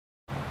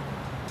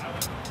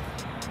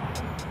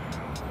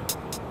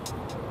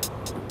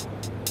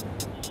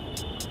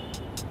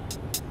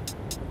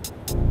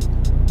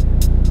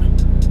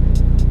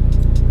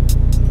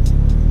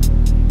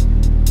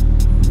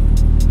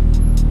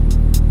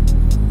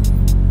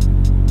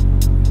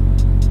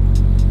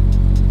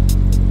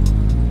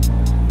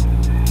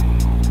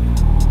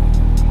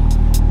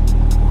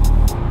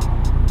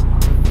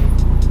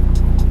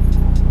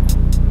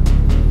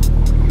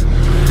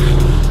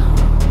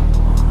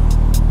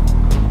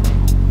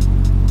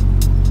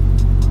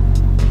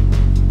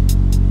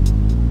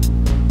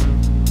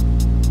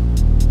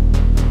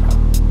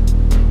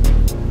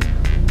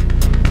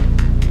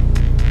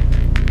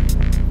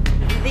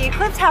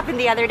happened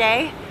the other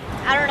day?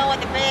 I don't know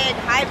what the big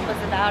hype was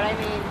about. I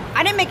mean,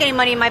 I didn't make any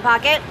money in my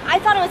pocket. I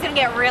thought it was gonna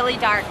get really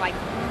dark, like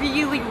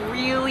really,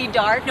 really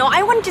dark. No,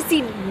 I wanted to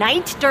see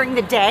night during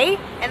the day,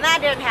 and that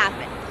didn't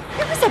happen.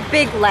 It was a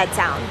big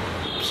letdown.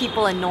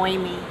 People annoy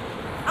me.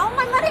 I want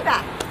my money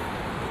back.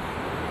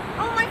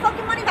 I want my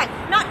fucking money back.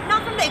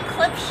 Not from the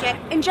eclipse shit.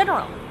 In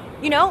general,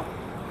 you know,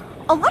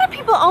 a lot of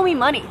people owe me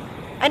money,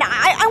 and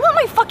I want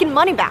my fucking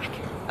money back.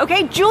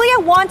 Okay, Julia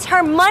wants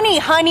her money,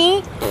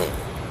 honey.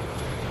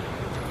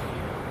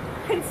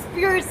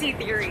 Conspiracy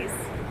theories.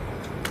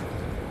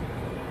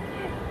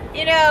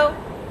 You know,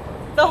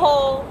 the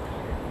whole,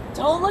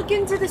 don't look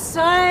into the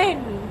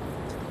sun.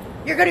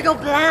 You're gonna go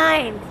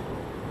blind.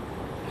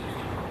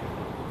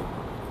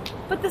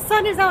 But the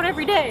sun is out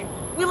every day.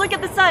 We look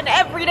at the sun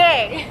every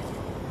day.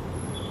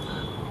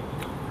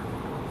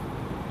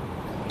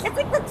 It's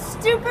like that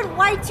stupid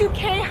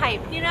Y2K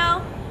hype, you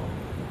know?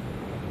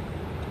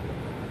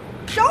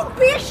 Don't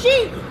be a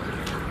sheep.